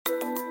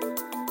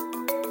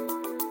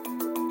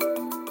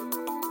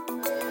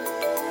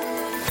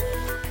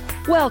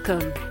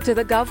Welcome to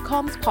the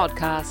GovComms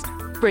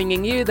podcast,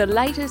 bringing you the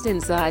latest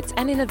insights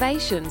and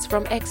innovations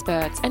from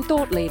experts and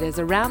thought leaders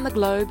around the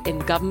globe in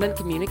government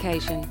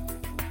communication.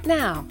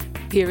 Now,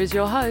 here is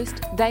your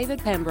host, David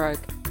Pembroke.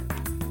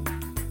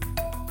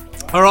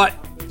 All right.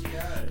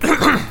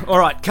 All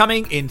right,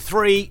 coming in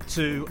 3,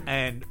 2,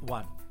 and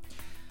 1.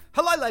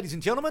 Hello, ladies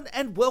and gentlemen,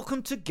 and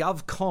welcome to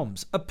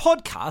GovComms, a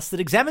podcast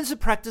that examines the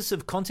practice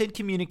of content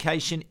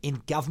communication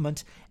in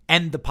government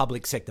and the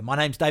public sector. My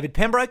name's David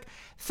Pembroke.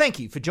 Thank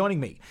you for joining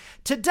me.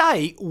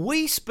 Today,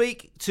 we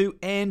speak to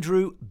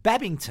Andrew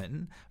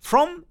Babington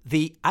from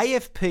the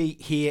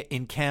AFP here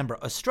in Canberra,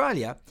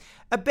 Australia,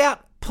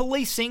 about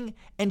policing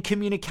and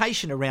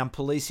communication around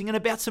policing and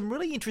about some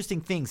really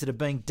interesting things that are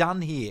being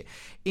done here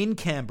in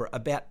Canberra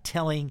about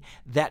telling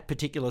that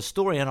particular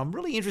story. And I'm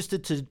really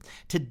interested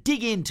to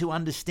dig in to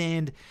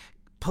understand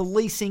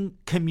policing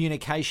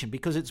communication,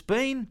 because it's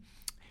been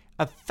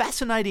a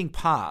fascinating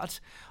part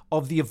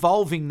of the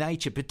evolving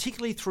nature,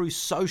 particularly through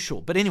social.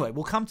 But anyway,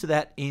 we'll come to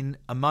that in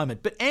a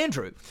moment. But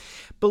Andrew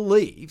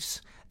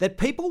believes that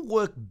people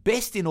work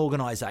best in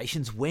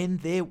organisations when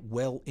they're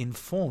well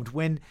informed,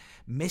 when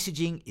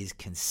messaging is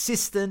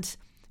consistent,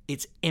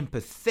 it's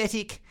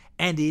empathetic,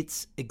 and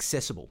it's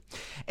accessible.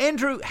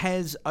 Andrew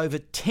has over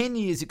 10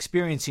 years'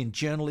 experience in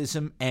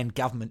journalism and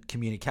government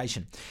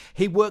communication.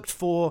 He worked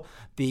for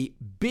the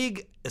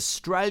big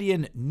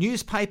Australian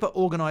newspaper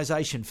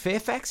organisation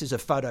Fairfax as a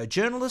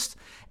photojournalist,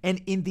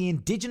 and in the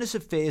Indigenous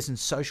Affairs and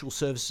Social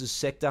Services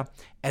sector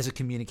as a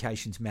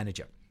communications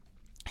manager.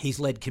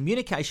 He's led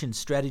communication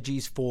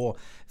strategies for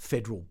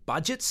federal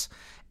budgets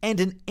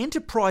and an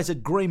enterprise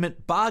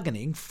agreement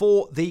bargaining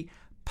for the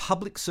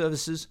public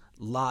service's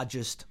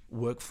largest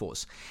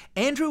workforce.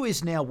 Andrew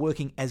is now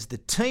working as the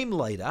team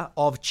leader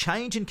of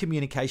change and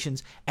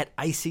communications at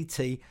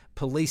ACT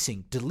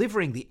Policing,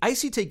 delivering the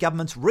ACT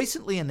government's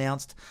recently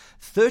announced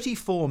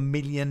 $34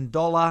 million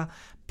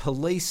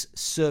police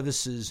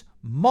services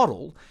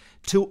model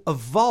to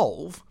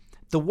evolve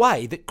the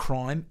way that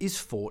crime is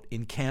fought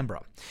in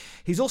Canberra.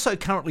 He's also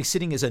currently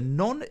sitting as a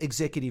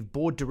non-executive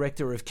board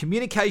director of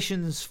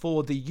communications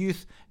for the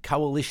Youth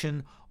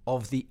Coalition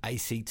of the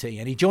ACT.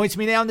 And he joins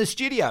me now in the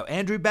studio.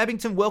 Andrew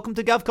Babington, welcome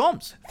to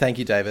GovComms. Thank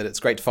you, David. It's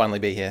great to finally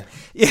be here.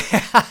 Yeah,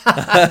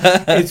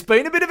 it's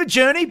been a bit of a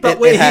journey, but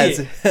we're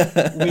here.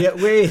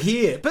 We're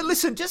here. But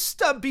listen,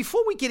 just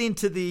before we get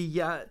into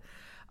the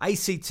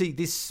ACT,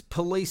 this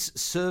police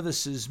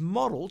services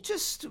model,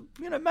 just,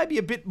 maybe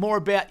a bit more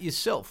about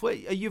yourself. Are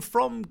you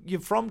from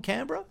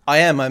Canberra? I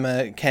am. I'm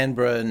a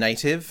Canberra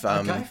native.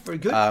 Okay, very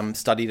good.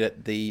 Studied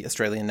at the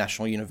Australian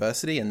National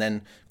University and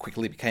then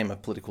quickly became a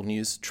political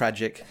news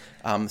tragic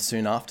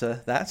soon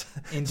after that.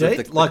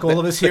 Indeed, like all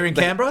of us here in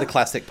Canberra. The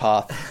classic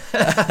path.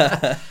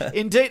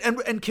 Indeed,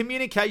 and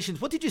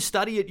communications. What did you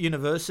study at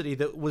university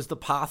that was the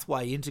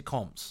pathway into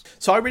comms?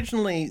 So I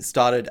originally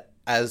started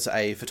as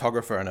a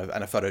photographer and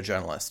a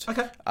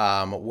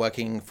photojournalist,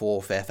 working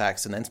for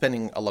Fairfax, and then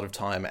spending a lot of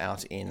time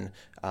out in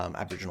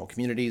Aboriginal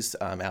communities,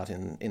 out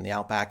in the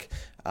outback,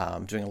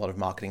 doing a lot of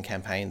marketing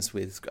campaigns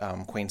with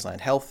Queensland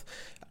Health.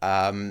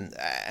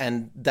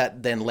 And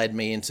that then led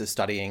me into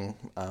studying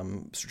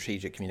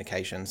strategic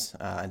communications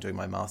and doing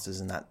my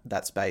master's in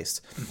that space.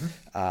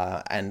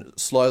 Mm-hmm. And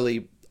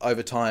slowly,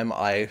 over time,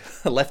 I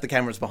left the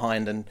cameras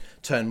behind and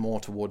turned more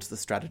towards the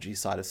strategy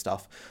side of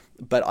stuff.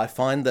 But I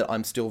find that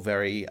I'm still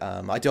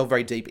I delve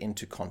very deep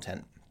into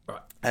content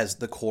as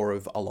the core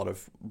of a lot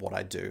of what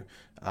I do.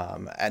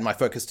 And my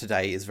focus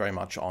today is very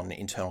much on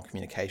internal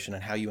communication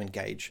and how you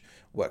engage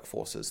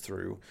workforces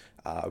through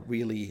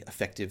really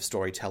effective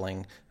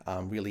storytelling,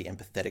 really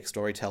empathetic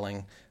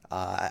storytelling,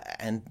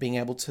 and being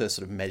able to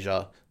sort of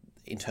measure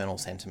internal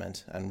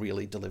sentiment and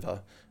really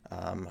deliver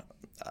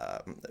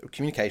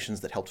communications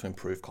that help to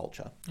improve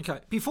culture. Okay.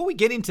 Before we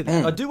get into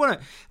that, I do want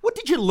to... What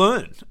did you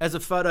learn as a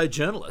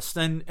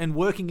photojournalist and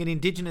working in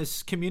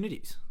Indigenous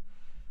communities?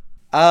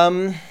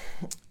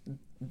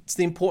 It's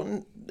the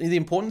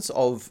importance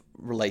of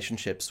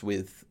relationships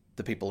with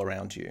the people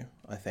around you,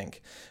 I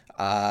think.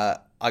 I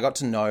got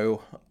to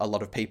know a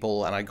lot of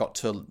people and I got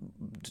to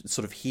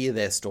sort of hear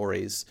their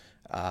stories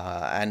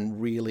and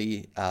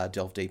really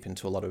delve deep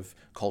into a lot of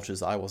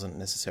cultures I wasn't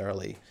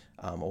necessarily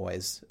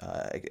always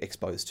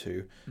exposed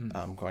to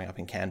growing up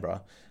in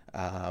Canberra.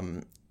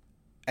 And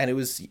it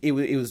was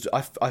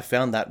I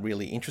found that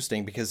really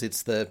interesting because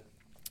it's the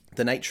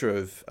nature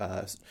of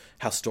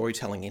how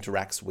storytelling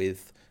interacts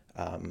with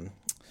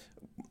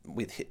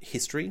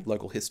history,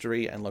 local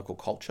history and local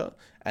culture,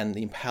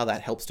 and how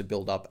that helps to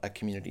build up a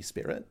community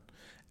spirit.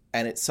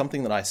 And it's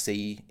something that I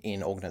see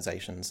in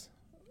organisations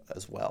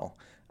as well.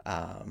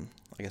 I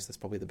guess that's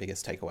probably the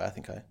biggest takeaway I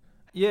think I...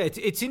 Yeah,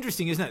 it's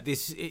interesting, isn't it?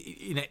 This,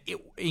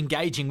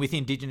 engaging with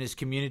Indigenous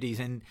communities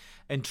and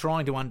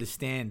trying to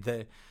understand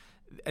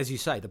as you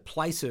say, the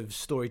place of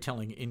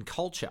storytelling in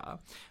culture,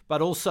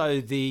 but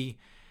also the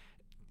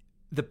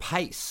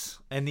pace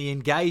and the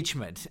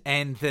engagement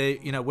and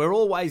we're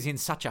always in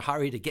such a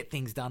hurry to get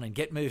things done and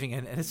get moving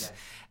and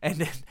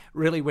then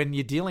really when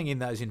you're dealing in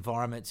those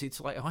environments, it's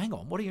like, oh, hang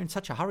on, what are you in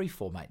such a hurry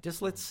for, mate?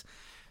 Just let's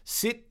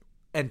sit,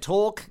 and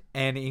talk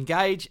and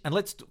engage, and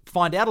let's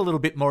find out a little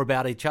bit more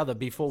about each other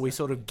before we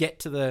sort of get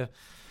to the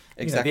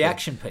the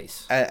action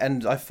piece.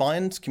 And I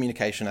find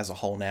communication as a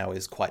whole now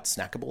is quite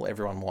snackable.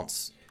 Everyone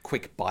wants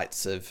quick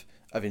bites of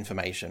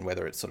information,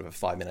 whether it's sort of a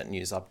 5-minute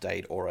news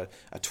update or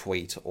a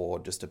tweet or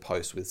just a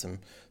post with some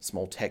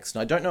small text.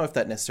 And I don't know if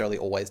that necessarily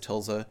always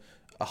tells a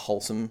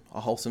wholesome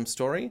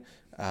story.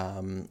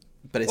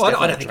 But it's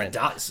definitely a trend. It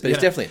does. But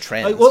it's definitely a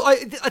trend. Well, I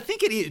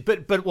think it is.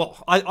 But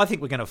I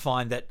think we're going to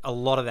find that a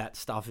lot of that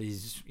stuff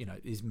is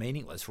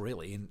meaningless,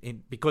 really,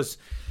 because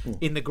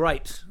in the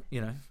great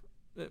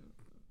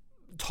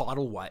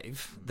tidal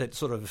wave that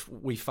sort of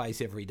we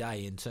face every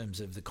day in terms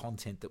of the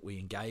content that we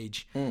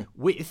engage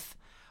with.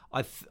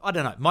 I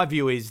don't know. My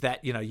view is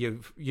that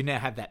you now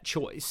have that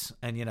choice,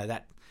 and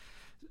that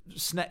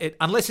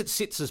unless it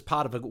sits as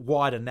part of a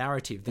wider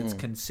narrative that's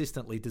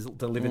consistently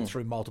delivered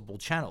through multiple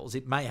channels,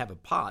 it may have a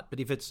part. But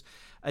if it's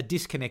a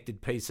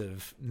disconnected piece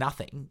of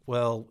nothing,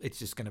 well, it's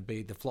just going to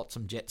be the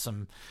flotsam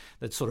jetsam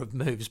that sort of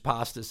moves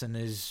past us and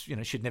is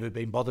should never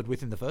been bothered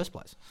with in the first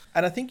place.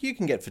 And I think you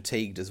can get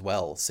fatigued as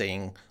well,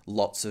 seeing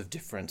lots of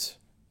different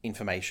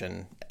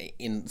information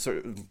in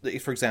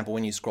for example,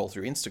 when you scroll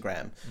through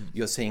Instagram,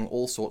 you're seeing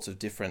all sorts of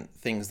different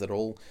things that are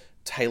all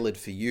tailored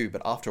for you, but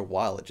after a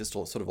while it just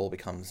all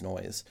becomes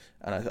noise.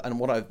 And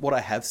what I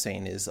have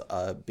seen is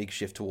a big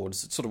shift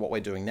towards sort of what we're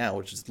doing now,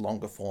 which is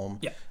longer form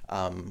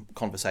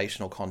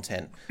conversational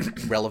content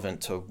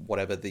relevant to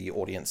whatever the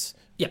audience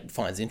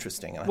finds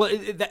interesting.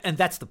 And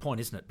that's the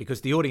point, isn't it?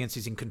 Because the audience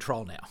is in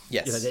control now.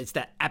 Yes. It's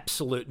that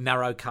absolute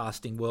narrow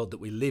casting world that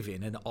we live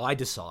in, and I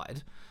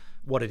decide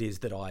what it is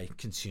that I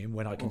consume,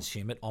 when I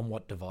consume it, on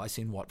what device,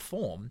 in what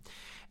form.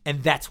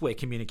 And that's where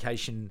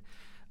communication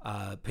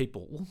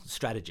people,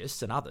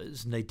 strategists and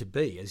others need to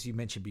be, as you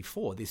mentioned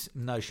before, this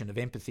notion of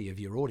empathy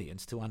of your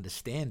audience to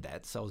understand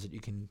that so that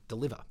you can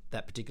deliver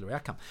that particular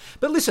outcome.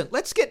 But listen,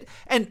 let's get,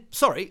 and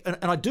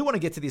I do want to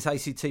get to this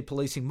ACT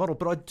policing model,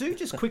 but I do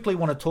just quickly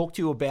want to talk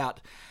to you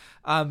about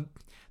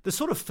the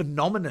sort of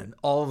phenomenon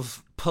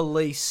of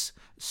police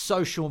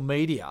social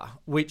media,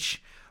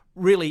 which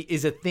really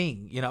is a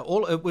thing.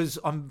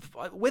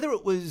 Whether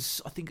it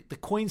was, I think, the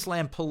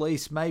Queensland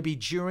Police, maybe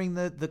during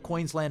the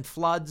Queensland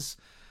floods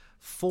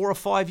 4 or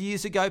 5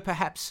 years ago,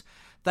 perhaps,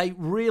 they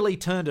really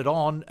turned it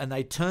on, and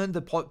they turned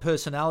the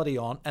personality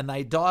on, and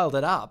they dialed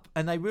it up,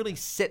 and they really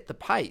set the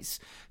pace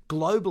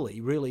globally,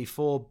 really,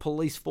 for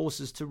police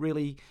forces to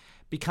really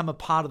become a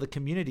part of the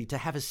community, to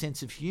have a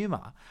sense of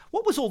humour.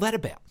 What was all that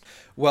about?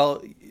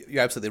 Well,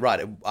 you're absolutely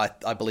right.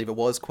 I believe it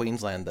was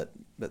Queensland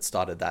that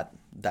started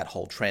that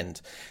whole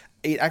trend.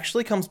 It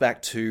actually comes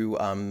back to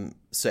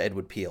Sir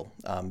Edward Peel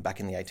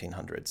back in the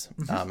 1800s,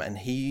 and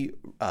he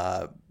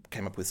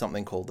came up with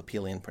something called the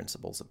Peelian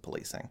Principles of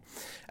Policing.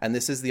 And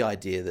this is the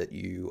idea that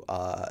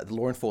the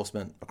law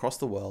enforcement across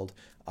the world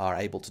are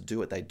able to do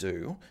what they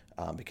do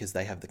because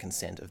they have the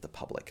consent of the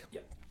public.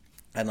 Yep.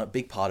 And a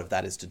big part of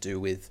that is to do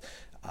with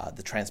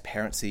the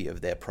transparency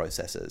of their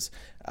processes,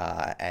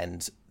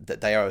 and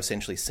that they are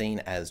essentially seen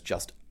as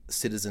just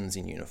citizens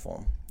in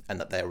uniform, and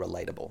that they are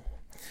relatable.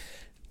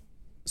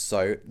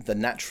 So the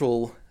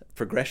natural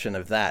progression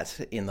of that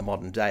in the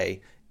modern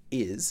day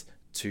is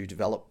to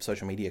develop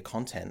social media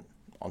content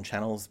on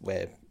channels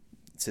where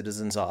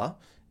citizens are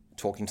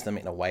talking to them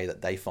in a way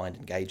that they find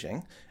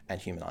engaging and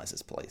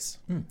humanises police.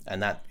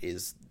 And that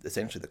is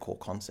essentially the core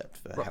concept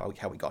for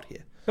how we got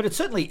here. But it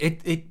certainly,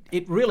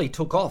 it really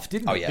took off,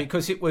 didn't it?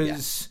 Because it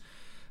was...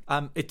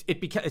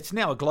 It's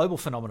now a global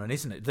phenomenon,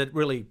 isn't it? That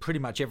really pretty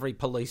much every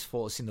police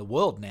force in the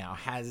world now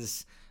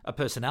has a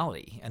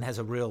personality, and has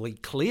a really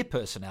clear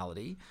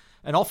personality,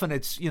 and often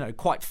it's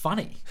quite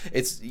funny.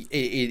 It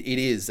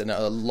is, and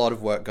a lot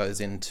of work goes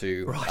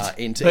into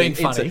being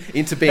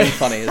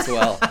funny as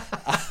well,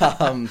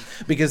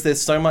 because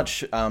there's so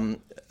much.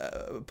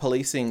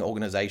 Policing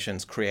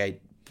organisations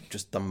create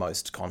just the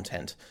most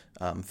content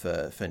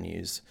for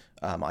news.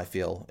 I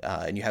feel,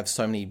 and you have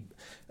so many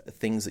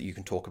things that you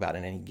can talk about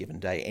in any given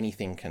day.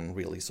 Anything can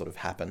really sort of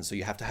happen. So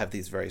you have to have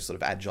these very sort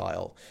of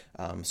agile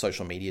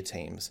social media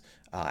teams,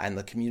 and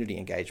the community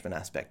engagement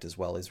aspect as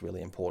well is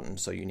really important.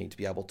 So you need to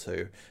be able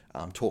to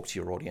talk to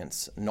your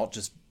audience, not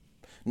just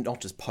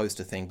post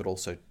a thing, but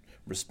also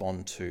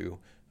respond to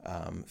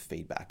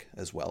feedback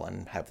as well,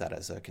 and have that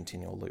as a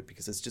continual loop,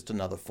 because it's just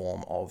another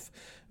form of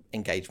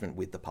engagement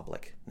with the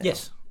public now.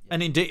 Yes.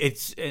 And indeed,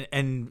 it's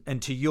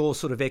and to your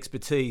sort of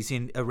expertise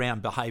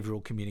around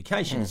behavioural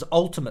communication, is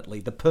ultimately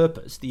the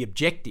purpose, the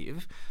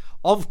objective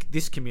of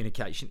this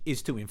communication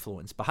is to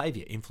influence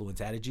behaviour, influence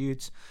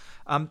attitudes.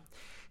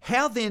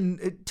 How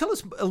then? Tell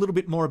us a little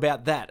bit more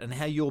about that, and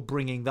how you're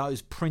bringing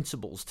those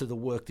principles to the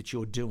work that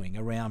you're doing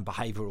around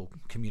behavioural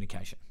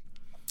communication.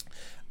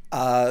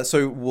 Do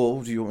you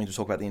want me to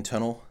talk about the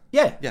internal?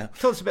 Yeah.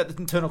 Tell us about the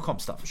internal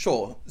comp stuff.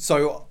 Sure.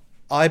 So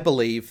I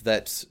believe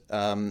that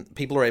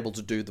people are able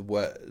to do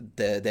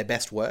their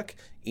best work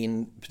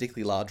in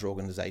particularly large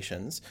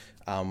organisations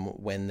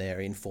when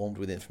they're informed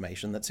with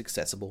information that's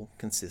accessible,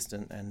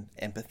 consistent, and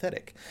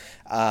empathetic.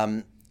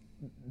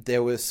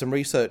 There was some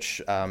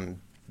research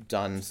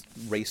done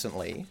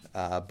recently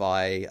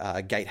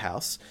by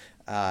Gatehouse,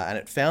 and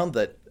it found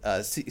that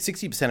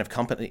 60%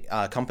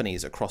 of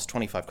companies across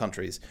 25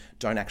 countries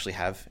don't actually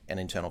have an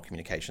internal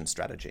communication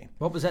strategy.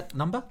 What was that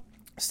number?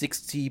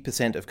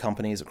 60% of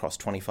companies across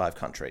 25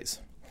 countries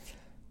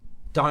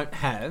don't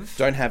have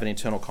an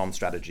internal comm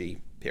strategy,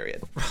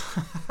 period.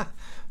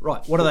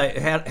 Right. What do they?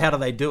 How do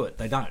they do it?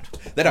 They don't.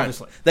 They don't.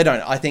 Obviously. They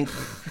don't. I think,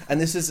 and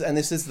this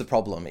is the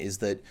problem, is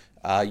that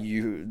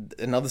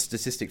another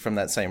statistic from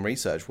that same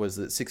research was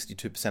that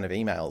 62% of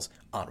emails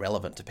aren't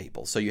relevant to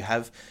people. So you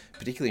have,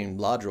 particularly in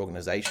larger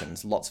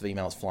organizations, lots of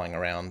emails flying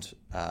around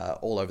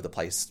all over the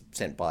place,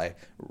 sent by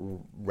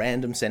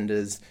random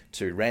senders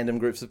to random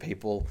groups of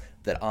people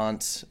that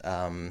aren't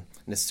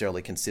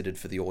necessarily considered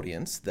for the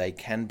audience. They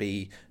can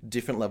be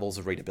different levels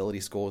of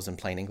readability scores and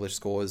plain English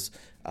scores.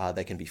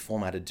 They can be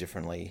formatted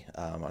differently.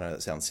 I know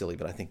that sounds silly,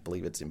 but I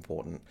believe it's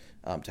important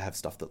to have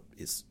stuff that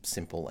is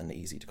simple and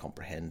easy to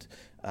comprehend,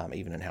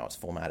 even in how it's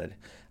formatted.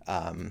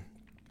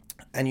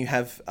 And you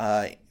have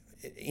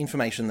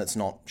information that's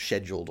not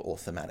scheduled or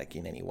thematic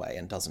in any way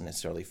and doesn't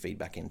necessarily feed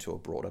back into a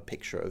broader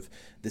picture of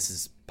this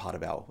is part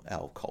of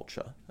our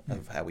culture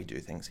of how we do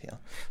things here.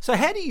 So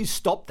how do you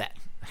stop that?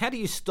 How do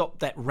you stop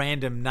that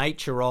random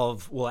nature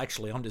of, well,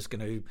 actually, I'm just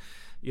going to,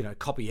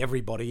 copy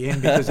everybody in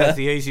because that's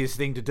the easiest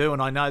thing to do,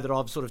 and I know that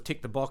I've sort of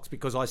ticked the box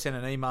because I sent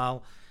an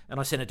email and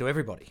I sent it to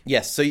everybody.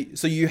 Yes, so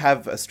you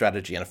have a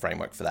strategy and a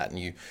framework for that, and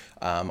you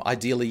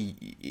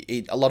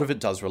ideally, a lot of it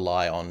does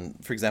rely on,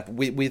 for example,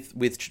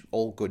 with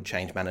all good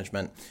change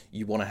management,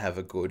 you want to have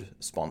a good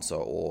sponsor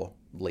or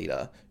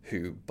leader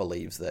who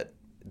believes that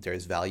there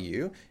is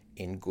value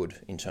in good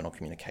internal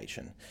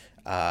communication.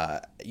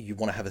 You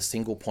want to have a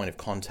single point of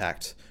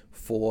contact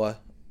for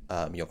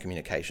your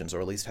communications,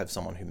 or at least have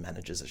someone who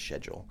manages a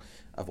schedule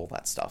of all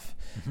that stuff,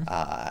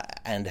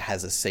 and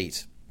has a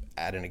seat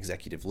at an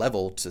executive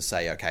level to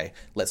say, okay,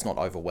 let's not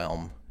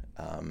overwhelm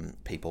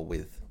people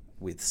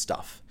with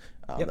stuff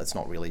that's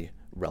not really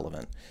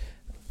relevant.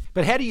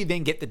 But how do you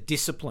then get the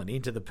discipline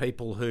into the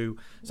people who...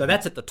 So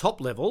that's at the top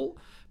level,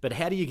 but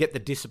how do you get the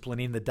discipline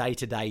in the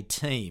day-to-day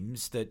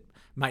teams that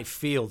may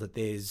feel that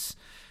there's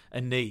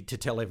a need to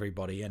tell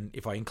everybody? And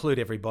if I include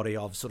everybody,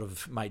 I've sort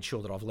of made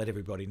sure that I've let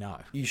everybody know.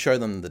 You show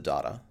them the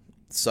data.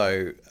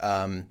 So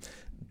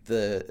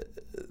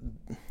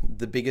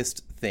the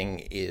biggest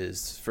thing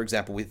is, for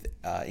example, with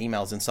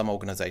emails in some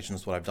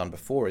organizations, what I've done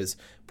before is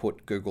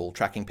put Google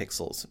tracking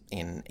pixels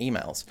in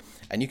emails,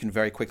 and you can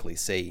very quickly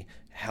see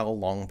how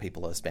long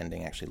people are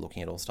spending actually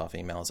looking at all staff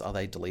emails. Are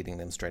they deleting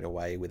them straight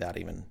away without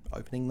even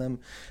opening them?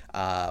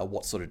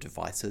 What sort of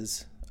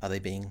devices are they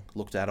being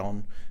looked at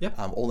on? Yep.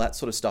 All that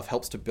sort of stuff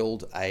helps to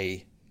build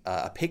a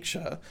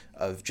picture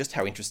of just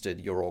how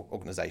interested your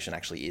organization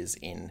actually is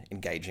in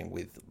engaging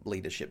with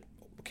leadership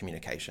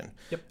communication.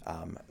 Yep.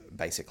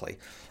 Basically.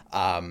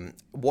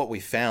 What we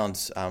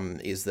found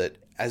is that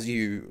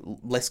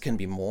less can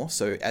be more.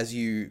 So as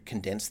you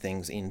condense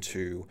things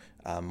into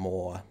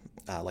more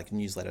like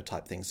newsletter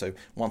type things. So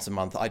once a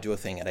month, I do a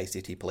thing at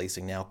ACT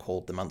Policing now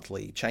called the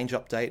monthly change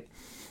update.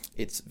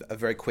 It's a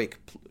very quick,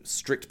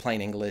 strict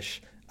plain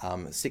English,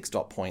 6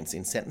 dot points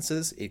in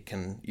sentences.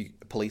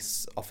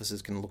 Police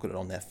officers can look at it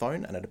on their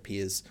phone and it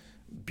appears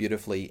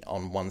beautifully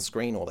on one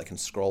screen, or they can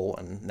scroll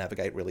and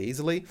navigate really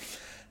easily.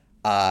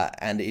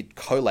 And it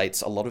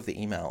collates a lot of the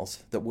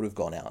emails that would have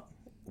gone out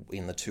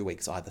in the 2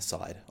 weeks either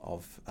side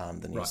of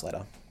the newsletter.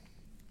 Right.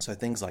 So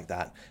things like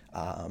that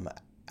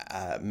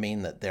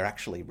mean that they're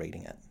actually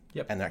reading it.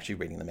 Yep. And they're actually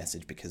reading the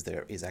message, because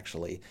there is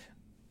actually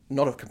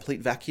not a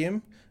complete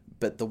vacuum,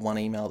 but the one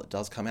email that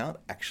does come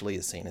out actually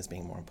is seen as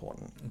being more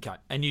important. Okay.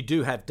 And you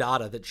do have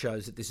data that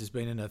shows that this has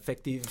been an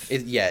effective...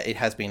 It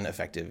has been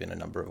effective in a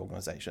number of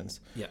organisations.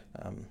 Yeah.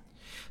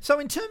 So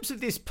in terms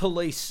of this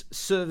police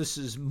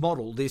services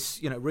model,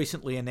 this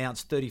recently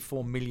announced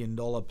 $34 million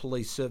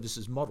police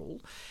services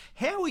model,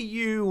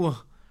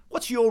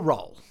 what's your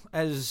role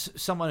as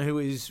someone who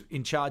is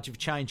in charge of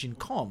change in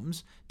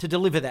comms to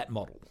deliver that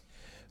model?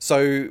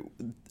 So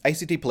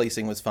ACT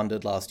Policing was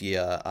funded last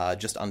year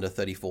just under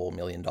 $34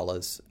 million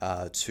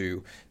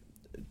to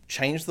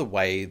change the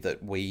way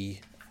that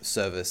we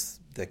service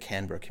the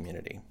Canberra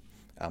community.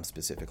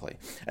 Specifically.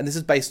 And this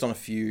is based on a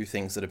few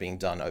things that are being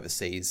done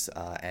overseas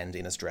and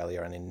in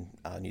Australia and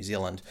in New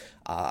Zealand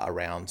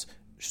around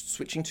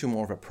switching to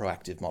more of a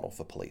proactive model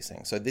for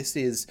policing. So this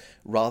is,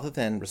 rather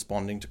than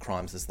responding to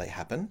crimes as they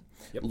happen,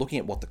 looking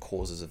at what the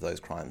causes of those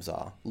crimes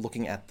are,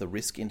 looking at the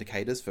risk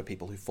indicators for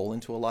people who fall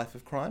into a life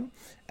of crime,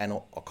 and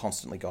are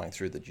constantly going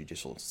through the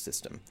judicial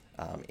system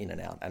in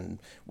and out. And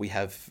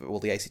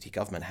the ACT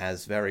government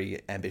has very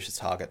ambitious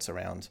targets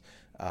around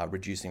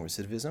reducing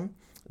recidivism.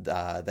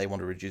 They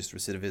want to reduce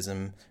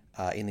recidivism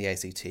in the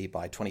ACT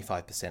by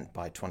 25%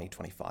 by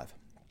 2025.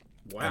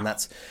 Wow. And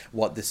that's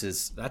what this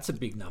is. That's a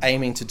big number.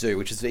 Aiming to do,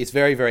 which is, it's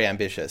very, very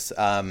ambitious.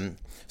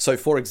 So,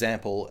 for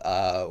example,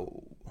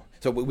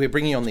 we're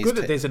bringing on these... It's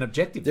good that there's an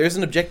objective. There is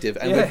an objective,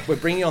 and we're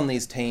bringing on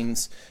these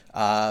teams.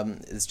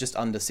 There's just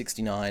under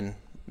 69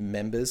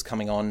 members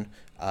coming on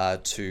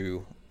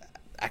to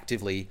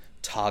actively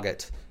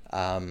target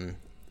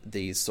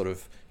these sort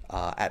of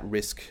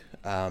at-risk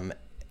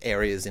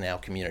areas in our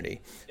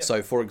community. Yep.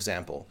 So, for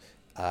example,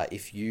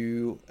 if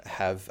you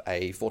have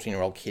a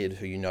 14-year-old kid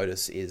who you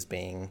notice is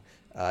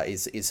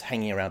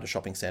hanging around a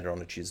shopping centre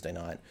on a Tuesday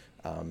night,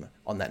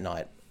 on that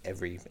night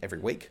every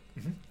week,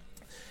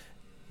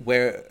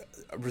 where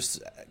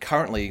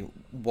currently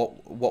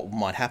what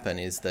might happen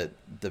is that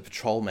the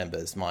patrol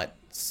members might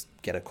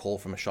get a call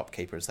from a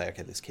shopkeeper and say,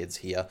 okay, this kid's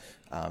here,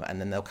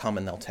 and then they'll come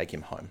and they'll take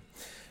him home.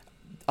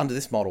 Under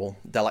this model,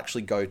 they'll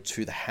actually go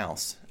to the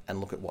house and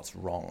look at what's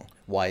wrong.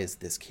 Why is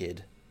this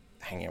kid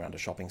hanging around a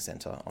shopping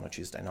centre on a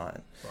Tuesday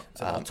night? Right.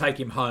 So they'll take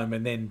him home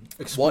and then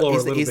explore a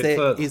little bit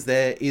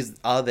further.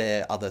 Are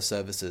there other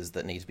services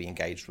that need to be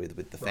engaged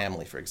with the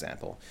family, for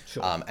example?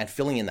 Sure. And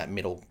filling in that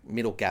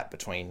middle gap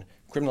between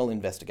criminal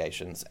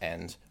investigations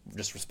and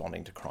just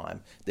responding to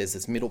crime. There's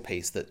this middle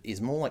piece that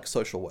is more like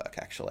social work,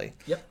 actually.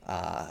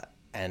 Yep.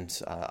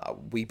 And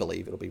we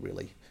believe it'll be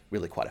really,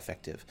 really quite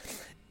effective.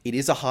 It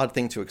is a hard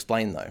thing to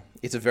explain, though.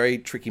 It's a very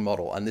tricky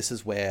model, and this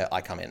is where I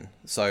come in.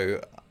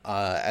 So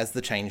as the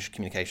change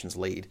communications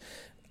lead,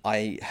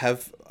 I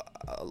have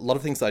a lot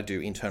of things that I do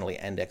internally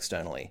and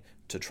externally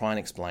to try and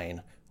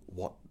explain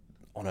what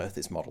on earth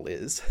this model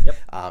is.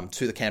 Yep.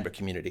 To the Canberra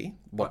community,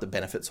 what the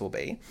benefits will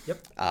be.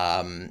 Yep.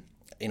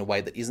 In a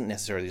way that isn't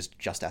necessarily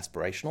just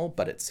aspirational,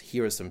 but it's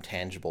here are some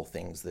tangible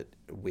things that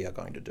we are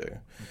going to do.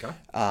 Okay.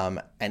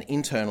 And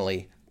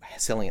internally,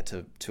 selling it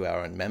to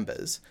our own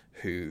members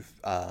who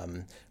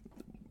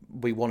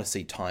we want to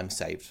see time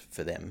saved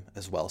for them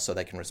as well, so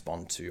they can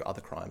respond to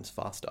other crimes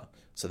faster,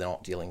 so they're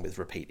not dealing with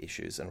repeat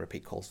issues and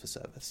repeat calls for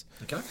service.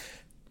 Okay.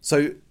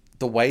 So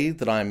the way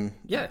that I'm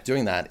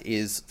doing that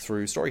is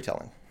through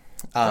storytelling.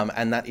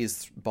 And that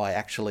is by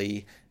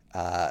actually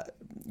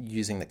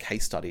using the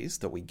case studies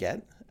that we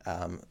get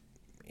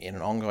in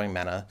an ongoing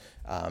manner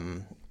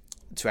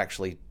to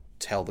actually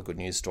tell the good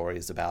news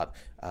stories about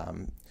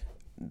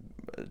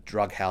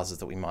drug houses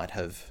that we might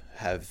have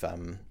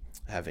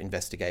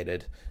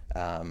investigated,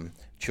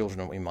 children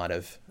that we might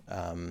have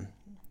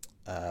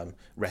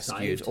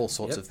rescued, Saved. all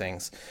sorts of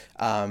things,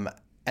 and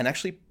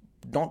actually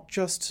not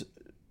just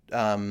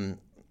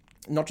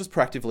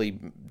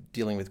proactively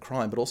dealing with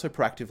crime, but also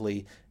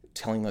proactively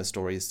telling those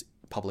stories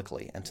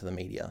publicly and to the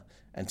media,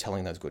 and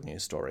telling those good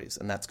news stories.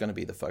 And that's going to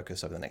be the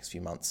focus over the next few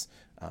months,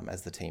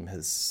 as the team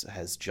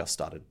has just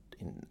started.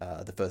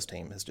 The first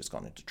team has just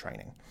gone into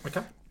training.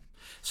 Okay.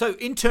 So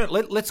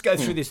let's go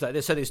through this though.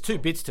 So there's two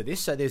bits to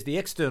this. So there's the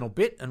external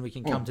bit, and we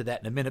can come to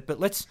that in a minute. But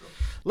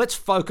let's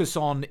focus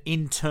on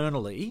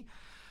internally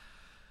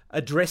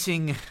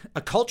addressing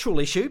a cultural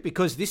issue,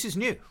 because this is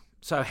new.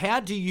 So how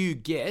do you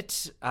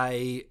get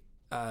a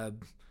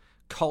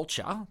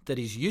culture that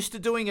is used to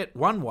doing it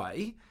one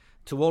way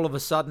to all of a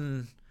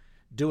sudden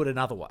do it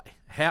another way?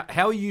 How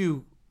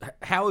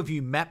have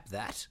you mapped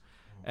that,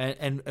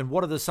 and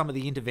what are some of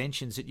the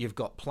interventions that you've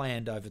got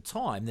planned over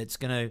time that's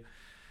going to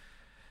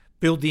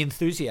build the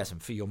enthusiasm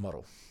for your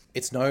model?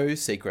 It's no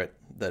secret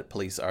that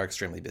police are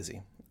extremely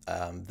busy.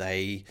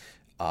 They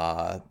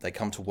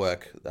come to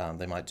work.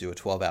 They might do a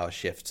 12-hour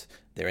shift.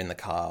 They're in the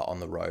car on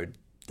the road.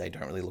 They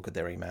don't really look at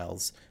their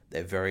emails.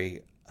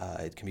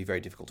 It can be very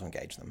difficult to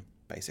engage them,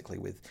 basically,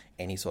 with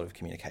any sort of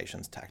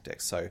communications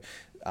tactics. So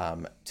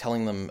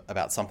telling them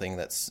about something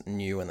that's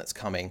new and that's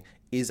coming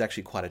is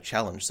actually quite a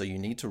challenge. So you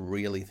need to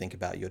really think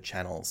about your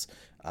channels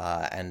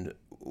and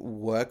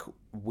work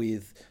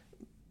with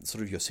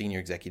sort of your senior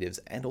executives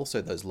and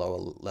also those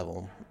lower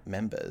level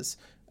members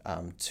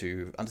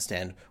to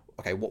understand,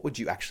 okay, what would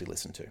you actually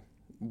listen to?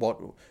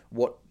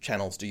 What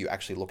channels do you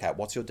actually look at?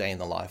 What's your day in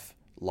the life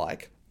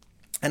like?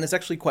 And it's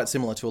actually quite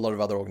similar to a lot of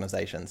other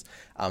organizations.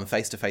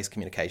 Face-to-face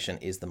communication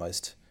is the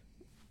most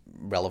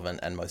relevant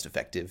and most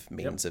effective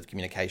means of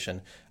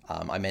communication.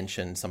 I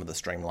mentioned some of the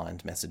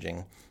streamlined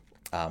messaging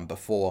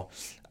before.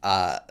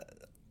 A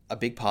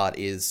big part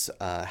is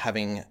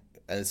having,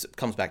 and this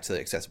comes back to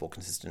accessible,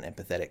 consistent,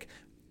 empathetic,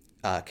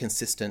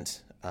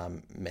 consistent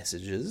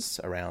messages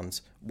around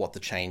what the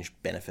change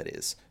benefit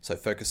is. So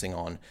focusing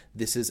on,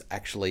 this is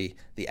actually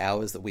the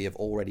hours that we have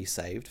already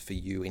saved for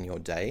you in your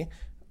day,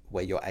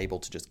 where you're able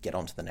to just get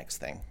on to the next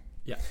thing.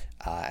 Yeah.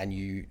 And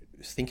you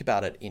think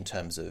about it in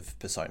terms of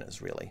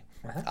personas, really.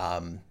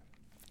 Uh-huh.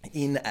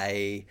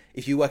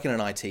 If you work in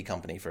an IT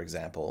company, for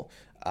example,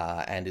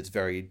 and it's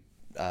very,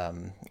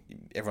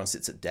 everyone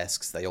sits at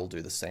desks, they all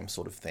do the same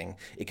sort of thing,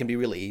 it can be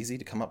really easy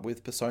to come up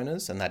with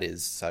personas, and that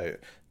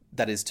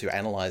is to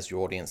analyze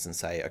your audience and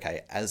say,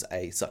 okay, as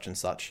a such and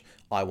such,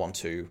 I want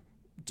to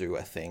do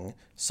a thing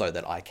so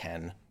that I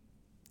can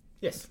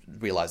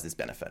realize this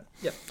benefit.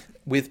 Yep.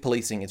 With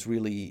policing, it's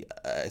really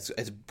it's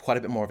quite a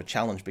bit more of a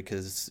challenge,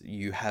 because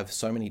you have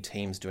so many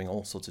teams doing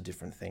all sorts of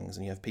different things,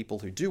 and you have people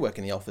who do work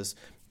in the office,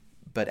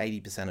 but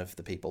 80% of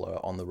the people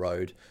are on the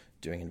road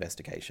doing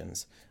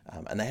investigations,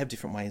 and they have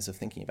different ways of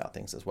thinking about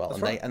things as well.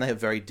 That's and right. they have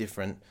very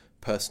different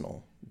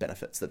personal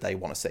benefits that they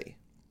want to see.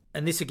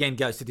 And this again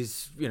goes to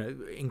this,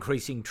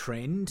 increasing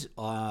trend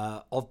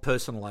of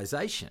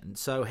personalisation.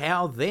 So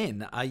how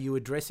then are you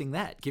addressing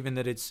that, given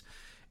that it's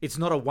it's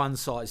not a one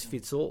size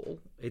fits all.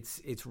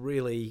 It's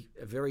really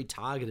very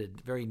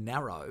targeted, very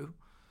narrow.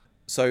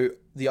 So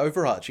the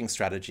overarching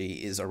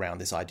strategy is around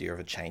this idea of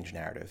a change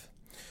narrative.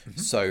 Mm-hmm.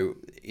 So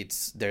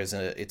it's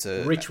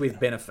a rich with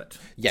benefit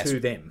to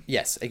them.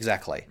 Yes,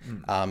 exactly.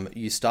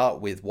 You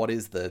start with what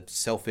is the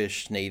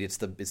selfish need. It's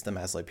the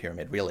Maslow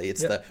pyramid. Really,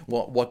 it's the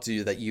what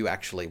do that you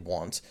actually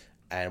want,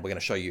 and we're going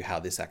to show you how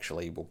this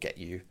actually will get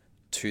you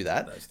to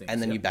that. Things,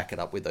 and then you back it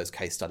up with those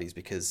case studies,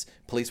 because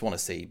police want to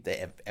see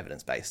their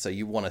evidence base. So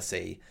you want to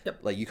see,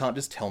 like, you can't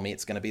just tell me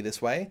it's going to be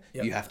this way.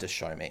 You have to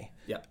show me.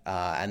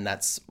 And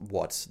that's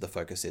what the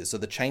focus is. So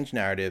the change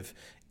narrative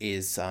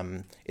is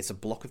it's a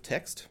block of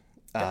text.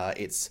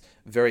 It's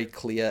very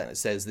clear. It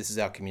says, this is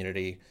our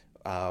community.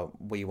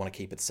 We want to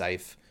keep it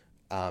safe.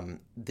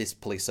 This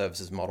police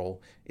services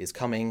model is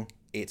coming.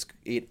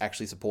 It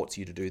actually supports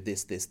you to do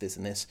this, this, this,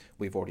 and this.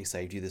 We've already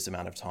saved you this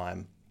amount of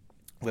time.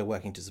 We're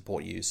working to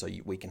support you so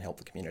we can help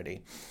the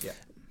community.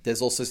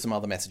 There's also some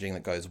other messaging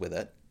that goes with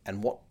it.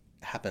 And what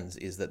happens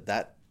is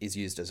that is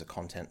used as a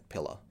content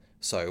pillar.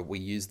 So we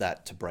use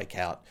that to break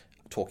out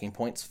talking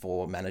points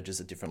for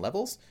managers at different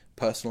levels,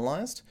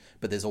 personalized,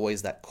 but there's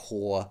always that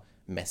core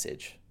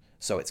message.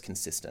 So it's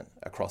consistent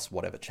across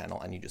whatever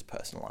channel, and you just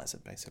personalize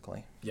it,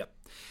 basically.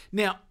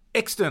 Now,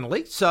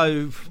 externally,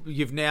 so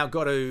you've now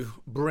got to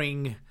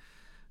bring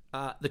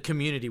the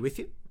community with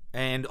you.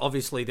 And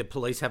obviously the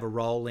police have a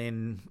role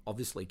in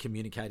obviously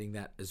communicating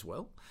that as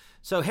well.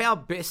 So how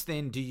best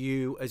then do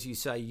you, as you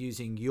say,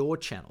 using your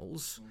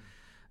channels,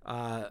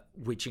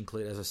 which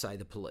include, as I say,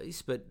 the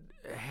police, but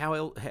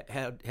how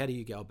do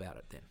you go about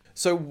it then?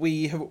 So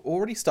we have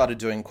already started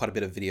doing quite a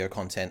bit of video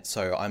content.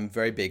 So I'm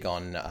very big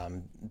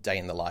on day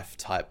in the life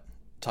type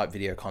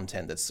video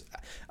content that's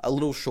a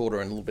little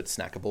shorter and a little bit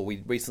snackable.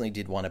 We recently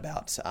did one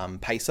about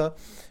PACER,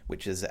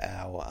 which is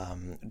our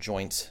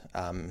joint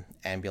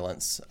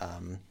ambulance,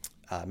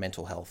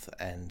 mental health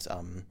and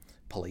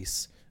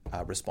police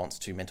response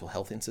to mental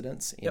health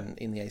incidents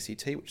in the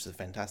ACT, which is a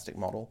fantastic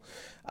model.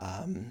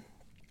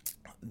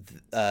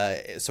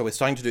 So we're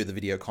starting to do the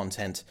video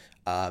content.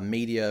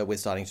 Media we're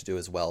starting to do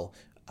as well.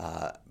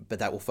 But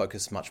that will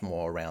focus much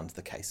more around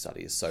the case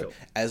studies. So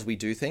as we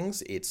do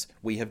things,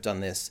 we have done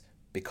this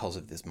because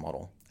of this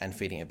model, and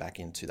feeding it back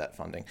into that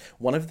funding.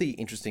 One of the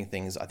interesting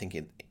things, I think,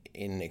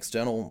 in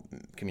external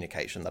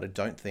communication that I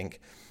don't think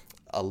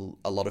I don't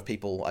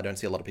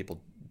see a lot of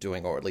people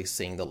doing, or at least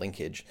seeing the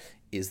linkage,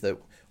 is that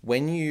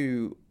when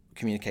you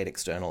communicate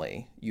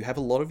externally, you have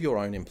a lot of your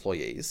own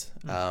employees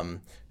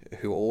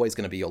who are always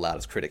going to be your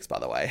loudest critics, by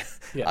the way.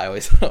 I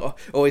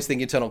always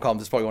think internal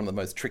comms is probably one of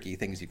the most tricky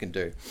things you can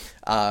do.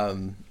 A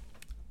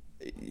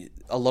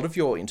lot of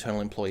your internal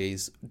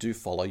employees do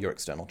follow your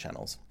external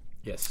channels.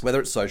 Yes. Whether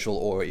it's social,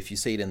 or if you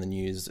see it in the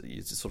news,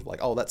 it's just sort of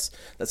like, oh, that's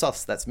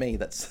us, that's me,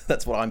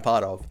 that's what I'm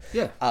part of.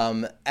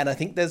 And I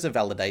think there's a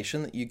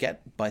validation that you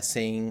get by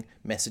seeing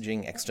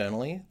messaging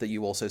externally that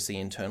you also see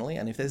internally.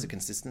 And if there's a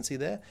consistency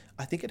there,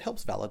 I think it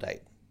helps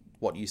validate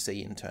what you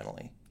see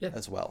internally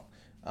as well.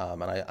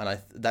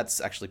 And that's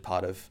actually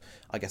part of,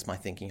 I guess, my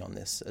thinking on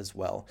this as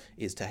well,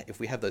 is if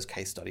we have those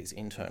case studies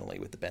internally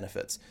with the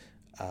benefits,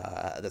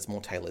 that's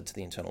more tailored to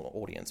the internal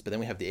audience. But then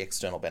we have the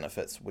external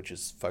benefits, which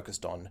is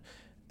focused on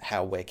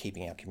how we're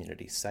keeping our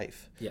community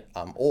safe,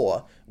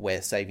 or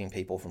we're saving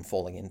people from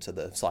falling into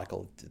the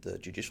cycle of the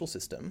judicial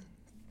system,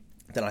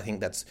 then I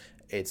think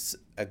it's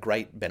a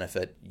great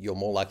benefit. You're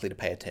more likely to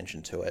pay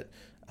attention to it,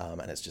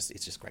 and it's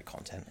just great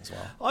content as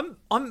well.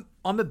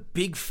 I'm a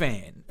big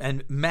fan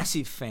and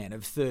massive fan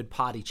of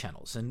third-party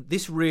channels, and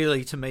this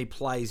really, to me,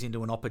 plays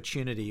into an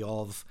opportunity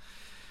of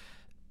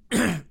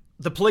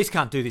the police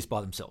can't do this by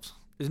themselves.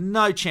 There's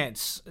no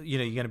chance, you're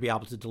going to be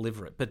able to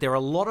deliver it. But there are a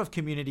lot of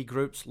community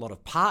groups, a lot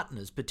of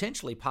partners,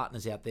 potentially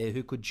partners out there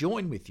who could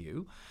join with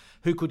you,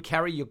 who could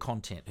carry your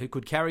content, who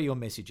could carry your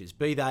messages,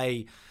 be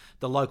they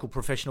the local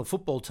professional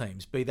football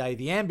teams, be they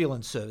the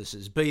ambulance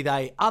services, be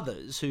they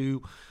others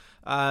who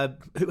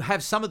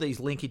have some of these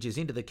linkages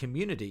into the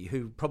community,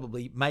 who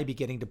probably may be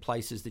getting to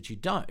places that you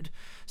don't.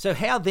 So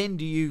how then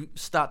do you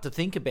start to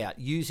think about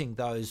using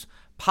those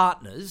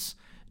partners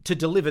to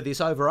deliver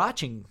this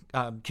overarching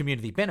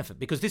community benefit?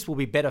 Because this will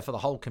be better for the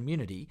whole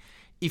community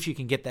if you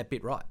can get that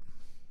bit right.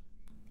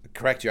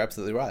 Correct, you're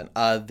absolutely right.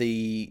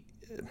 The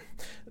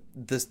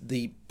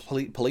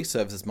police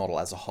services model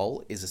as a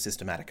whole is a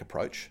systematic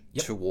approach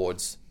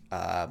towards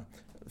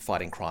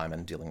fighting crime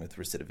and dealing with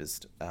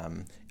recidivist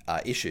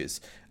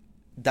issues.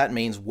 That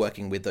means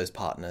working with those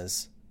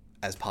partners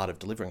as part of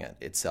delivering it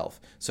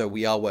itself. So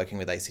we are working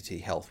with ACT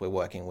Health, we're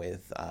working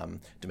with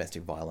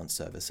domestic violence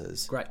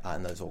services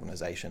and those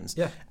organisations,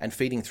 and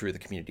feeding through the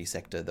community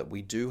sector that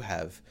we do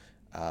have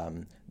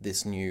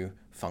this new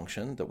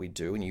function that we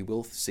do, and you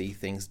will see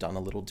things done a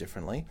little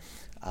differently.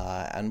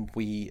 And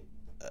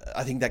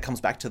I think that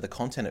comes back to the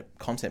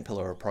content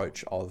pillar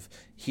approach of,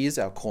 here's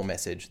our core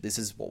message, this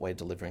is what we're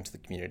delivering to the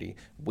community.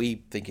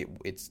 We think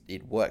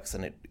it works,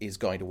 and it is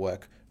going to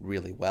work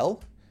really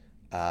well.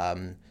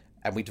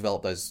 And we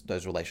develop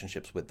those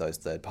relationships with those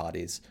third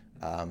parties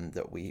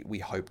that we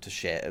hope to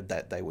share,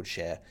 that they would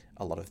share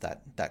a lot of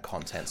that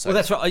content. So, well,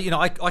 that's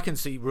right. I can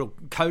see real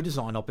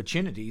co-design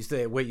opportunities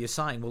there where you're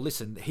saying, well,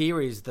 listen,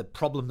 here is the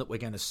problem that we're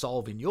going to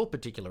solve in your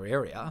particular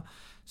area.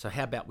 So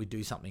how about we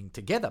do something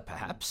together,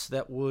 perhaps,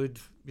 that would,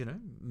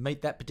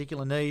 meet that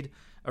particular need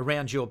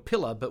around your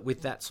pillar, but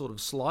with that sort of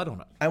slide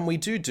on it. And we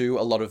do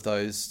a lot of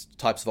those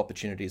types of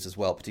opportunities as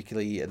well,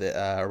 particularly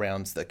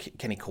around the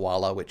Kenny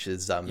Koala, which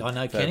is I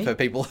know Kenny. For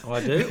people.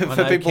 I do. I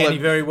know Kenny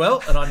very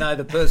well, and I know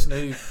the person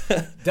who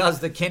does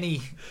the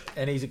Kenny,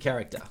 and he's a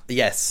character.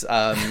 Yes.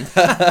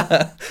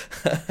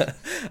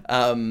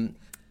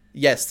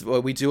 Yes,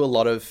 well, we do a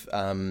lot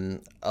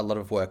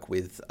of work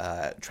with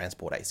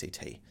Transport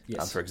ACT,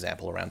 yes. For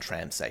example, around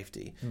tram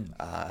safety,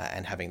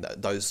 and having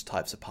those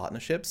types of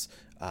partnerships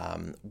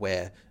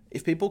where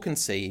if people can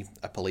see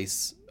a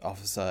police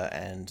officer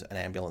and an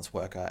ambulance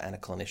worker and a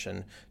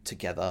clinician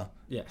together,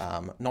 yes.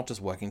 Not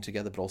just working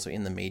together, but also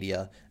in the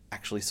media,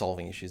 actually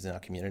solving issues in our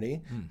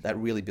community, that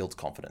really builds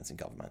confidence in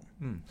government.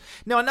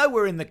 Now, I know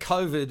we're in the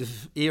COVID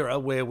era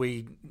where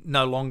we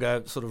no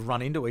longer sort of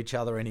run into each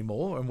other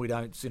anymore, and we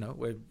don't,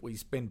 we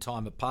spend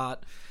time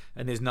apart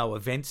and there's no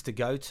events to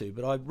go to.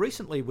 But I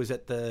recently was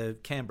at the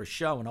Canberra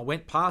show and I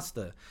went past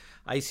the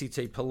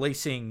ACT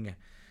policing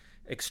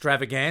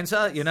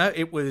extravaganza.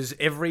 It was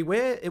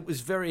everywhere. It was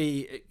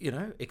very,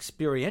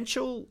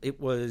 experiential. It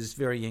was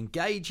very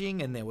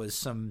engaging, and there was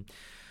some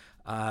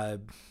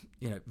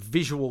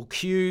visual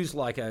cues,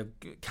 like a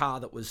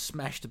car that was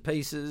smashed to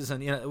pieces,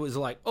 and it was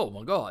like, oh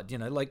my God,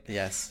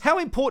 yes. How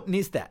important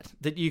is that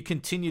you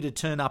continue to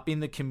turn up in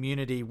the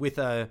community with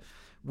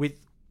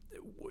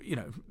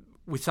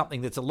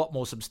something that's a lot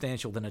more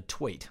substantial than a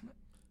tweet?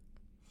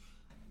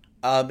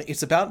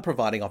 It's about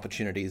providing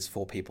opportunities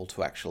for people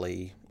to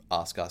actually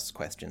ask us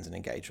questions and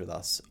engage with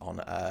us on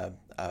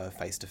a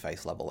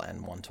face-to-face level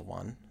and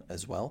one-to-one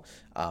as well.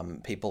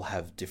 People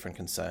have different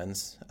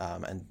concerns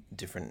and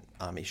different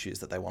issues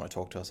that they want to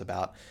talk to us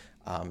about.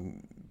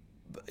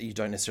 You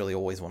don't necessarily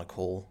always want to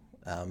call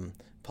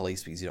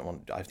police because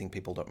I think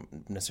people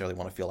don't necessarily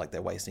want to feel like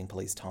they're wasting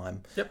police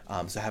time. Yep.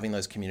 So having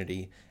those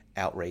community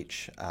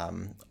outreach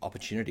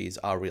opportunities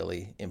are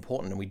really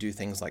important, and we do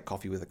things like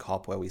Coffee with a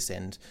Cop, where we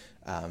send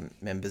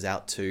members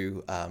out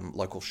to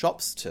local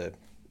shops to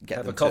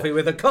have a coffee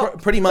with a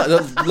cop. Pretty much,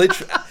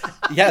 literally.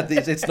 Yeah,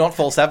 it's not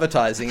false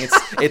advertising.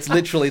 It's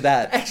literally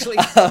that. Actually,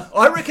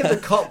 I reckon the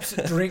cops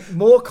drink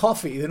more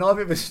coffee than I've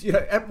ever.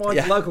 At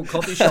my local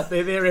coffee shop,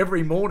 they're there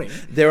every morning.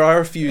 There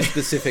are a few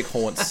specific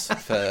haunts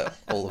for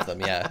all of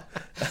them. Yeah,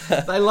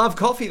 they love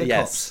coffee. The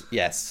cops.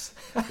 Yes.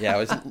 Yeah,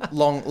 it was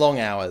long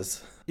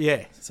hours.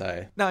 Yeah.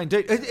 So no,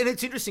 indeed, and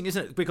it's interesting,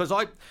 isn't it? Because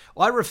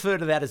I refer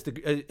to that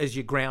as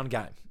your ground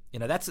game.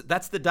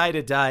 That's the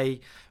day-to-day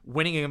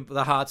winning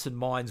the hearts and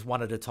minds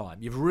one at a time.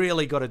 You've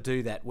really got to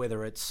do that,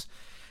 whether it's,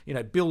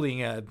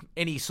 building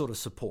any sort of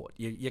support.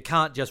 You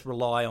can't just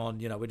rely on,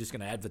 we're just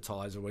going to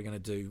advertise or we're going to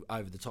do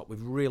over the top.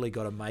 We've really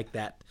got to make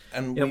that,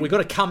 and we've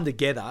got to come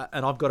together,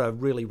 and I've got to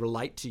really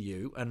relate to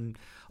you. And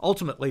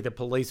ultimately the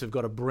police have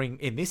got to bring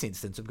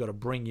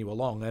you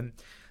along and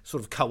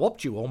sort of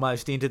co-opt you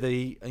almost into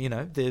the,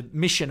 the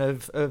mission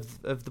of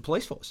the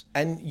police force.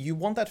 And you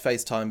want that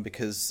face time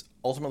because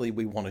ultimately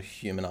we want to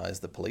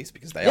humanize the police,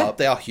 because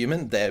they are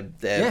human.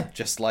 They're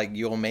just like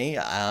you or me.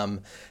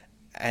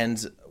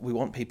 And we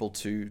want people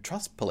to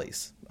trust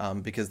police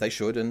because they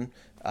should.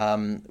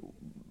 And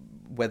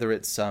whether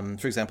it's,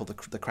 for example,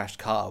 the crashed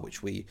car,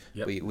 which we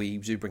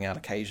do bring out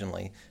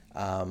occasionally,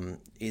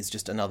 is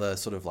just another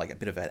sort of like a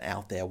bit of an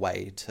out there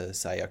way to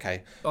say,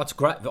 okay. Oh, it's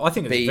great. I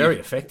think it's very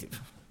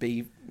effective.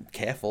 Be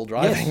careful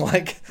driving. Yes,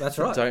 like that's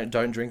right.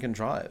 Don't drink and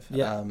drive.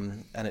 Yeah.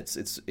 And it's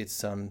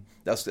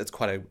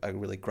quite a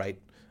really great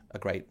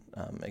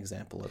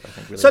example of, I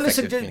think, really. So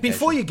listen,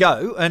 before you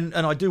go, and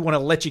I do want to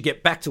let you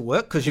get back to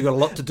work because you've got a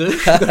lot to do.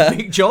 You've got a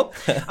big job.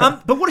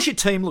 But what does your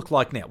team look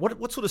like now?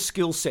 What sort of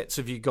skill sets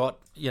have you got,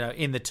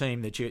 in the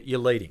team that you're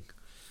leading?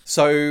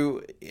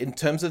 So in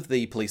terms of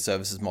the police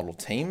services model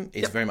team,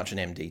 it's very much an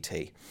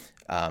MDT.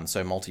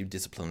 So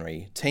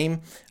multidisciplinary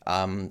team.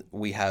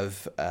 We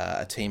have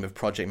a team of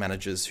project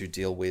managers who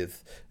deal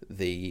with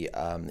the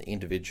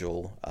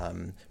individual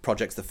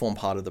projects that form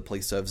part of the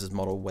police services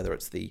model, whether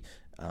it's the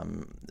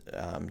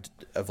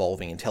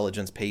evolving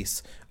intelligence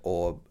piece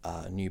or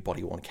new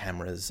body-worn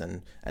cameras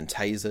and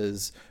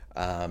tasers.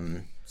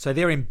 So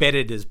they're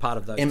embedded as part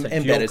of those teams.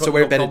 Embedded. So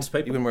we're embedded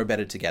when we're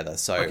embedded together.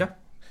 So, okay.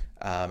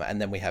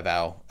 And then we have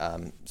our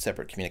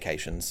separate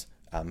communications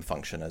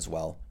function as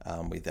well,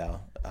 with our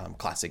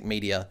classic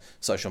media,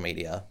 social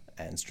media,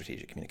 and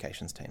strategic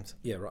communications teams.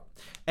 Yeah, right.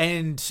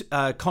 And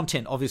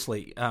content,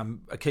 obviously,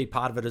 a key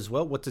part of it as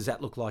well. What does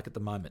that look like at the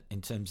moment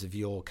in terms of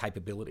your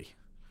capability?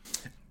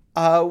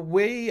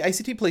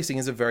 ACT Policing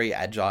is a very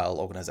agile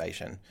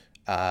organisation.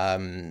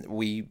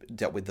 We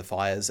dealt with the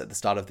fires at the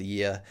start of the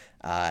year,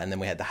 and then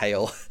we had the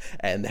hail,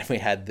 and then we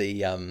had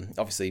the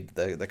obviously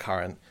the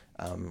current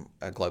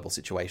global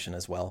situation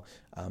as well,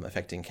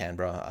 affecting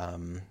Canberra.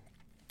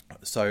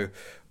 So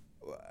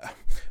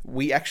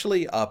we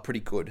actually are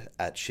pretty good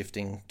at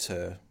shifting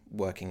to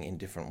working in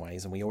different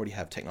ways, and we already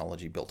have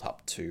technology built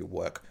up to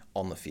work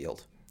on the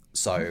field.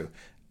 So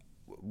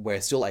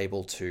we're still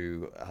able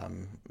to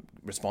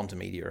respond to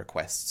media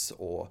requests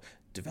or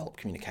develop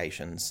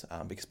communications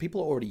because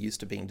people are already used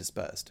to being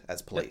dispersed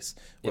as police.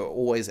 Yep.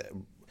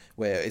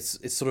 Where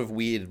it's sort of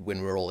weird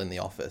when we're all in the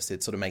office.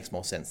 It sort of makes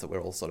more sense that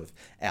we're all sort of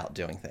out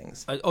doing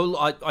things.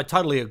 I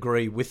totally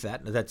agree with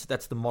that.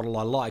 That's the model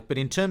I like. But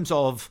in terms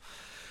of,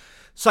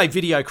 say,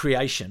 video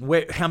creation,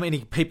 how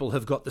many people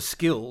have got the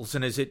skills,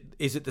 and is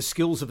it the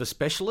skills of a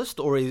specialist,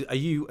 or are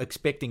you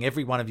expecting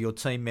every one of your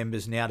team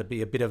members now to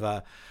be a bit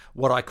of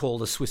what I call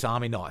the Swiss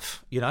Army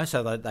knife?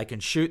 So that they can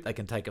shoot, they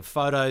can take a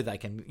photo, they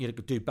can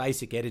do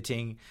basic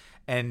editing,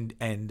 and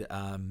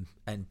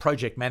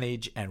project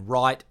manage and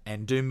write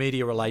and do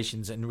media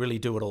relations and really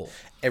do it all.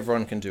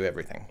 Everyone can do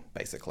everything,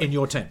 basically. In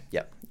your team?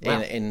 Yep.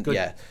 Wow. Good.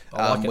 Yeah.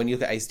 Like when you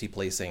look at ACT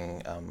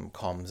policing,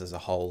 comms as a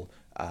whole,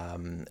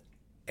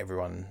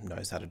 everyone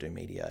knows how to do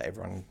media.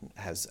 Everyone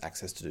has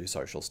access to do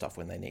social stuff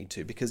when they need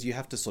to, because you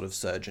have to sort of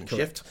surge and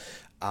shift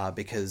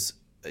because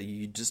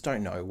you just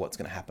don't know what's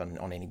going to happen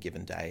on any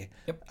given day.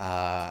 Yep.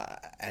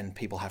 And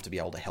people have to be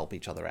able to help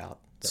each other out.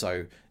 Yep.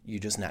 So you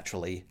just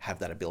naturally have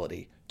that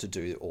ability to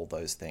do all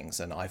those things.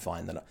 And I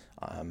find that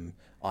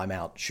I'm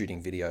out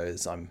shooting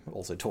videos. I'm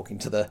also talking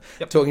to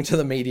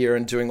the media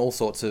and doing all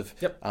sorts of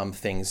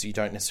things. You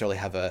don't necessarily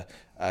have a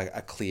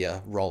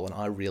clear role, and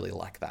I really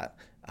like that.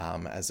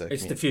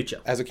 It's the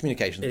future. As a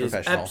communications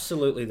professional. It's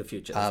absolutely the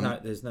future.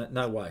 There's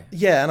no way.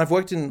 Yeah, and I've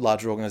worked in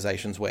larger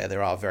organisations where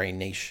there are very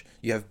niche,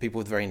 you have people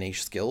with very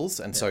niche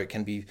skills, and so it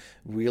can be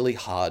really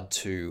hard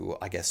to,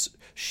 I guess,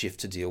 shift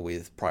to deal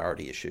with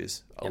priority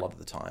issues a lot of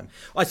the time.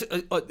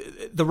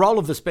 The role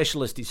of the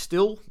specialist is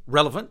still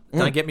relevant,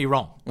 don't get me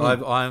wrong.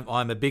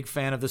 I'm a big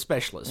fan of the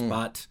specialist,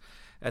 but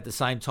at the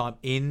same time,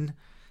 in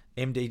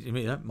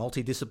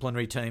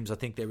multidisciplinary teams, I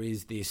think there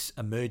is this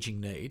emerging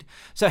need.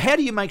 So how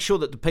do you make sure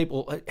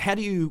that how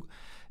do you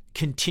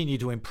continue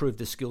to improve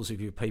the skills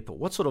of your people?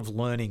 What sort of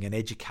learning and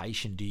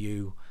education do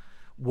you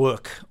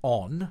work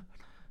on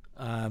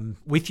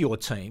with your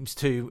teams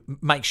to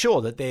make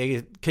sure that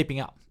they're keeping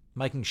up,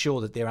 making sure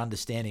that they're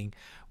understanding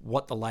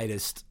what the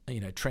latest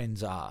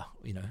trends are,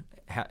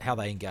 how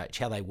they engage,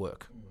 how they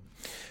work?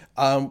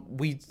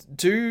 We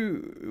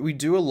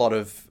do a lot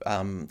of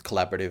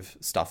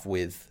collaborative stuff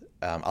with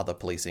other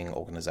policing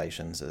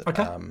organisations.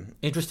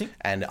 Interesting.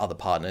 And other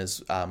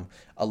partners.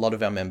 A lot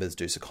of our members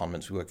do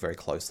secondments. We work very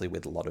closely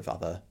with a lot of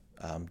other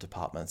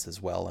departments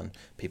as well, and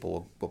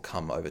people will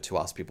come over to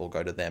us, people will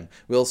go to them.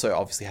 We also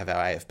obviously have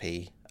our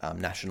AFP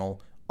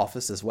national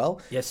office as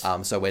well. Yes.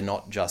 So we're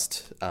not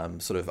just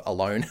sort of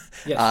alone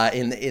yes.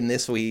 in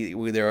this.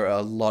 There are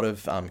a lot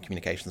of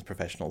communications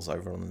professionals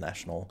over on the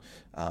national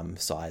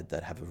side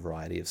that have a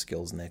variety of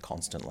skills, and they're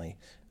constantly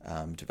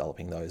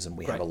developing those, and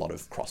we have a lot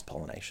of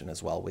cross-pollination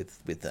as well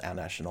with our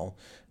national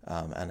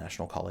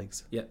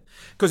colleagues. Yeah,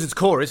 because it's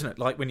core, isn't it?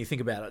 Like when you think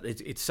about it,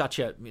 it's such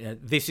a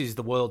this is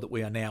the world that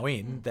we are now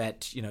in.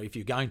 That if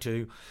you're going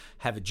to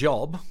have a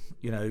job,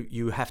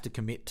 you have to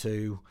commit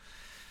to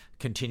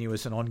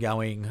continuous and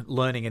ongoing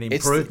learning and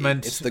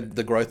improvement. It's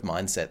the growth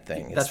mindset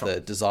thing. It's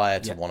the desire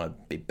to want to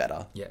be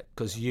better. Yeah,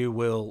 because you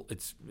will.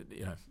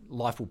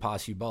 Life will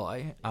pass you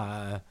by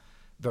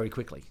very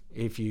quickly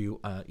if you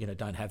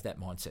don't have that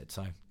mindset.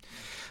 So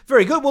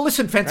very good. Well,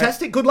 listen,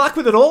 fantastic. Right. Good luck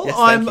with it all. Yes,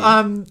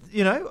 I'm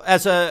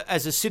as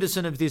a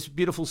citizen of this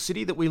beautiful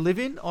city that we live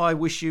in, I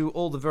wish you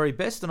all the very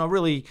best, and I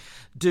really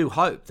do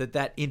hope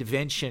that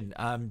intervention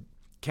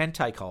can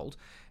take hold,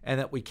 and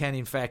that we can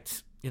in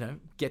fact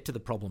get to the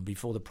problem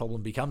before the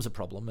problem becomes a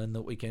problem, and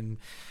that we can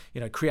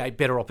create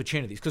better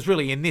opportunities, because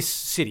really in this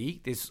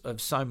city there's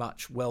of so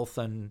much wealth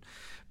and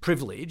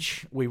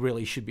privilege, we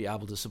really should be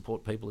able to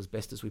support people as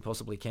best as we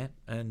possibly can,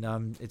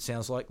 and it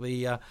sounds like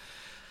the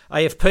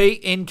AFP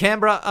in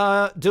Canberra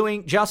are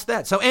doing just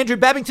that. So Andrew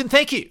Babington,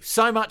 thank you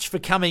so much for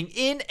coming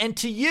in, and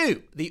to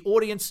you, the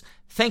audience,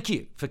 thank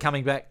you for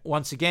coming back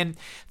once again.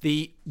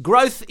 The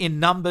growth in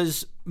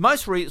numbers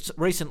most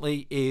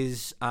recently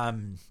is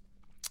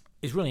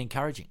really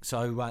encouraging.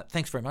 So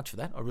thanks very much for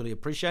that. I really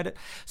appreciate it.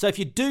 So if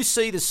you do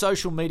see the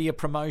social media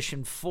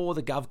promotion for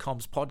the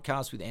GovComms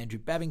podcast with Andrew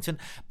Babington,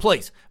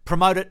 please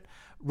promote it,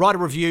 write a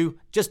review,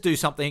 just do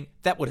something.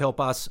 That would help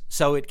us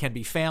so it can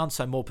be found,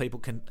 so more people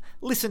can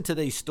listen to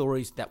these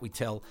stories that we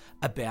tell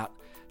about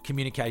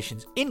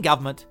communications in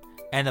government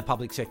and the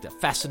public sector.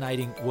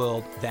 Fascinating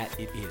world that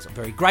it is. I'm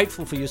very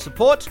grateful for your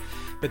support,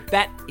 but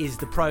that is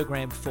the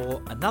program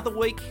for another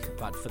week.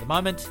 But for the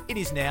moment, it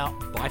is now.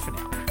 Bye for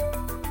now.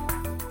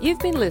 You've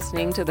been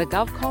listening to the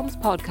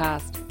GovComms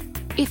podcast.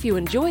 If you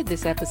enjoyed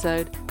this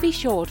episode, be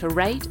sure to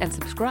rate and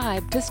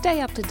subscribe to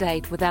stay up to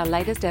date with our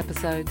latest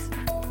episodes.